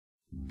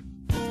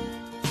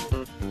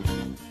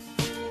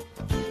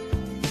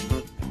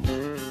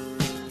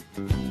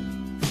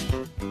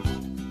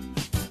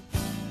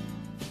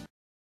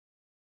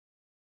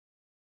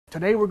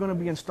Today we're going to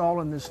be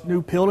installing this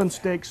new Pill and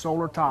Stick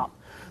solar top.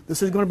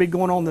 This is going to be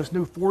going on this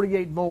new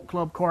 48 volt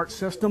club cart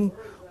system.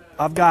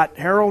 I've got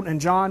Harold and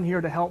John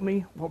here to help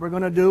me. What we're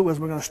going to do is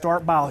we're going to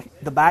start by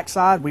the back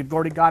side. We've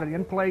already got it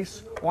in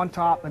place on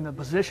top in the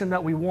position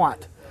that we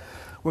want.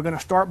 We're going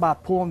to start by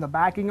pulling the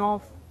backing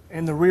off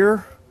in the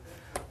rear,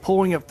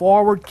 pulling it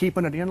forward,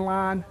 keeping it in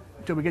line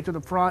until we get to the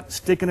front,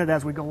 sticking it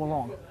as we go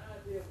along.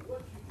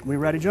 We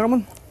ready,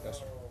 gentlemen? Yes,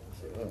 sir.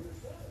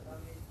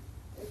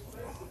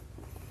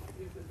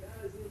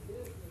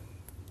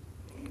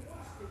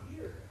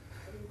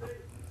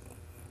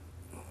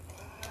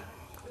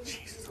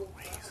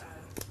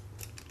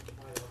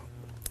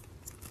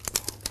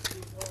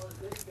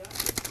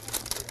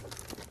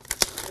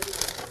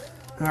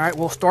 All right,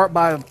 we'll start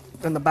by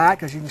in the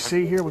back. As you can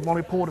see here, we've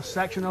only pulled a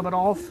section of it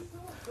off.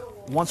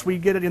 Once we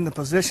get it in the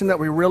position that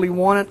we really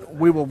want it,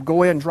 we will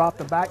go ahead and drop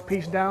the back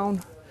piece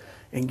down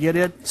and get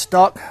it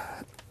stuck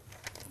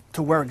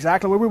to where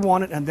exactly where we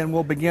want it, and then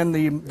we'll begin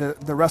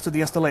the rest of the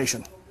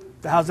installation.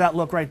 How's that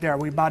look right there? Are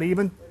we about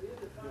even?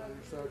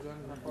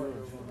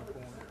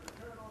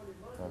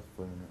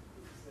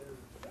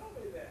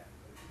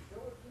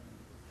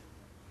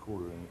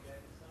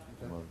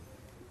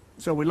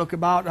 So we look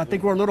about, I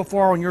think we're a little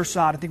far on your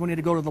side. I think we need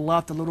to go to the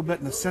left a little bit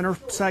in the center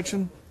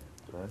section.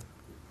 Okay.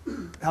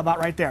 How about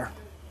right there?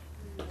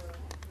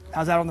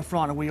 How's that on the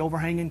front? Are we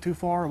overhanging too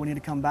far, or we need to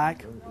come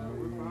back?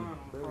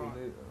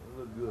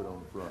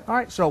 All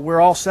right, so we're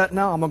all set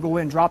now. I'm going to go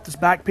ahead and drop this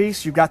back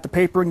piece. You've got the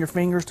paper in your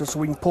fingers just so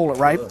we can pull it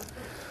right.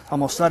 I'm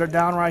going to set it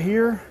down right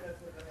here.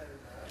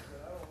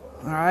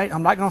 All right,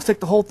 I'm not going to stick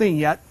the whole thing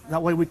yet.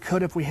 That way we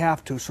could if we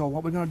have to. So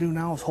what we're going to do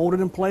now is hold it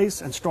in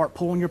place and start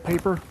pulling your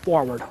paper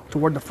forward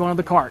toward the front of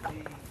the cart.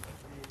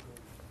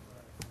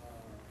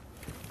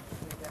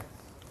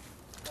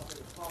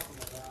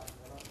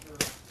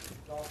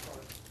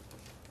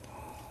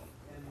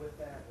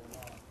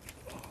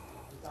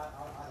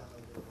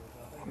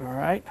 All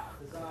right,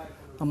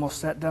 I'm going to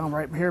set down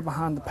right here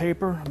behind the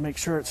paper and make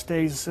sure it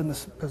stays in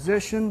this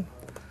position.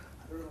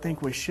 I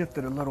think we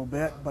shifted a little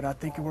bit, but I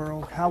think we're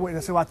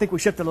okay. So I think we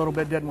shifted a little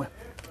bit, didn't we?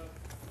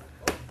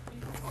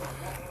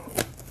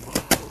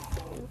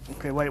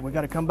 Okay, wait, we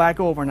got to come back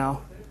over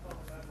now.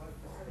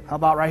 How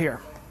about right here?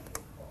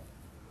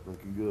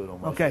 Looking good on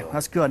my Okay,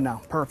 that's good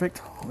now.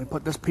 Perfect. Let me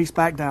put this piece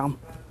back down.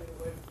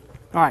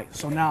 All right,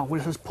 so now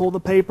we just pull the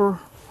paper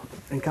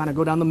and kind of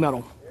go down the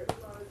middle.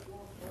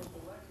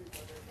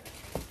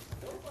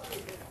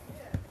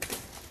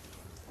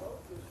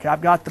 Okay,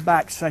 I've got the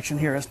back section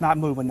here. It's not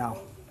moving now.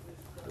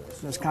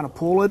 So just kind of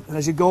pull it.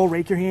 As you go,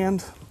 rake your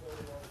hand.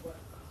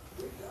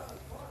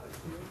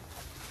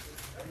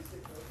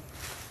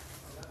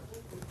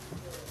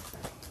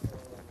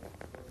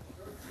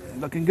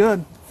 Looking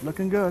good.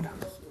 Looking good.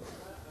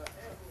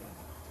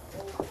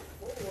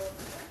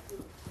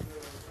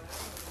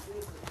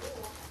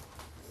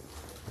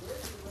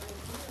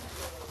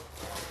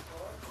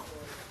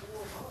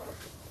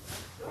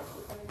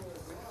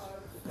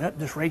 Yep,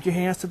 just rake your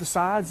hands to the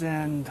sides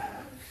and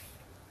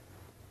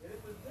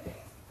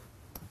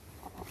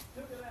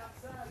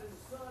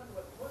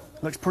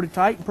looks pretty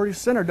tight and pretty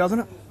centered, doesn't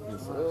it?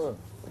 Yes, sir.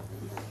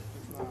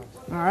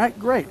 All right,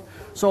 great.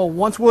 So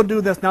once we'll do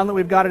this, now that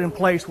we've got it in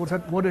place,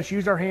 we'll just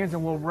use our hands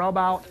and we'll rub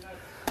out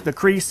the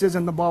creases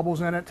and the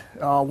bubbles in it.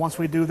 Once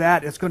we do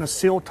that, it's going to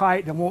seal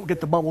tight and won't get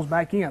the bubbles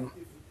back in.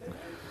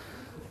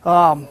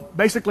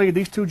 Basically,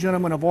 these two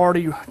gentlemen have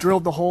already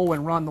drilled the hole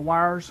and run the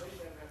wires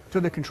to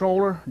the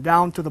controller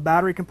down to the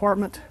battery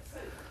compartment.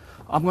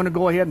 I'm going to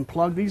go ahead and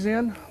plug these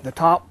in, the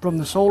top from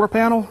the solar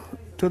panel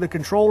to the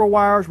controller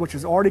wires, which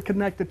is already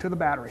connected to the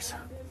batteries.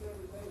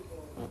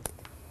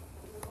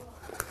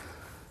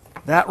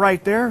 That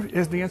right there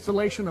is the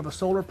installation of a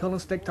solar Pill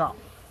and Stick top.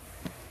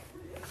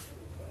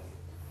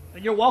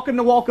 And you're welcome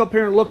to walk up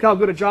here and look how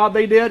good a job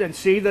they did and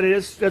see that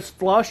it's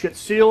flush, it's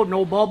sealed,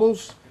 no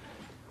bubbles.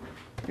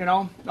 You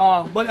know,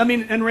 but I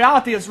mean, in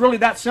reality, it's really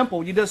that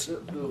simple. You just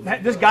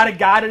got to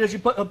guide it as you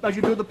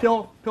do the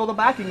peel the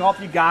backing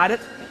off. You guide it.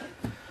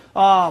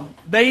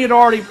 They had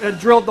already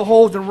drilled the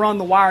holes and run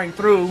the wiring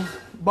through,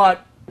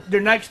 but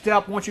your next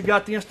step, once you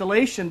got the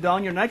installation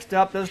done, your next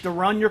step is to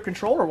run your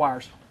controller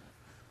wires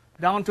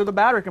down to the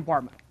battery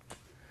compartment,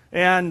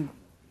 and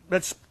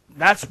that's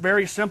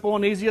very simple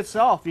and easy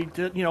itself. You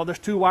know, there's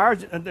two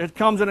wires. It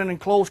comes in an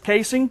enclosed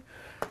casing.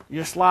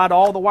 You slide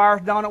all the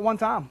wires down at one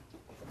time.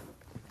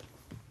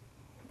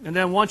 And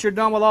then once you're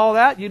done with all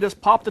that, you just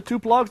pop the two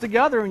plugs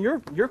together and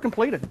you're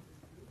completed.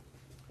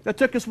 That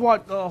took us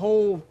what, a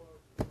whole,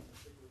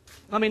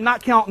 I mean,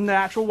 not counting the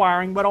actual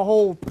wiring, but a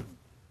whole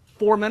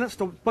 4 minutes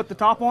to put the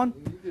top on?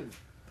 You did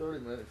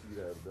 30 minutes, you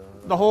got it done.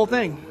 The whole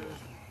thing.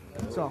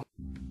 So.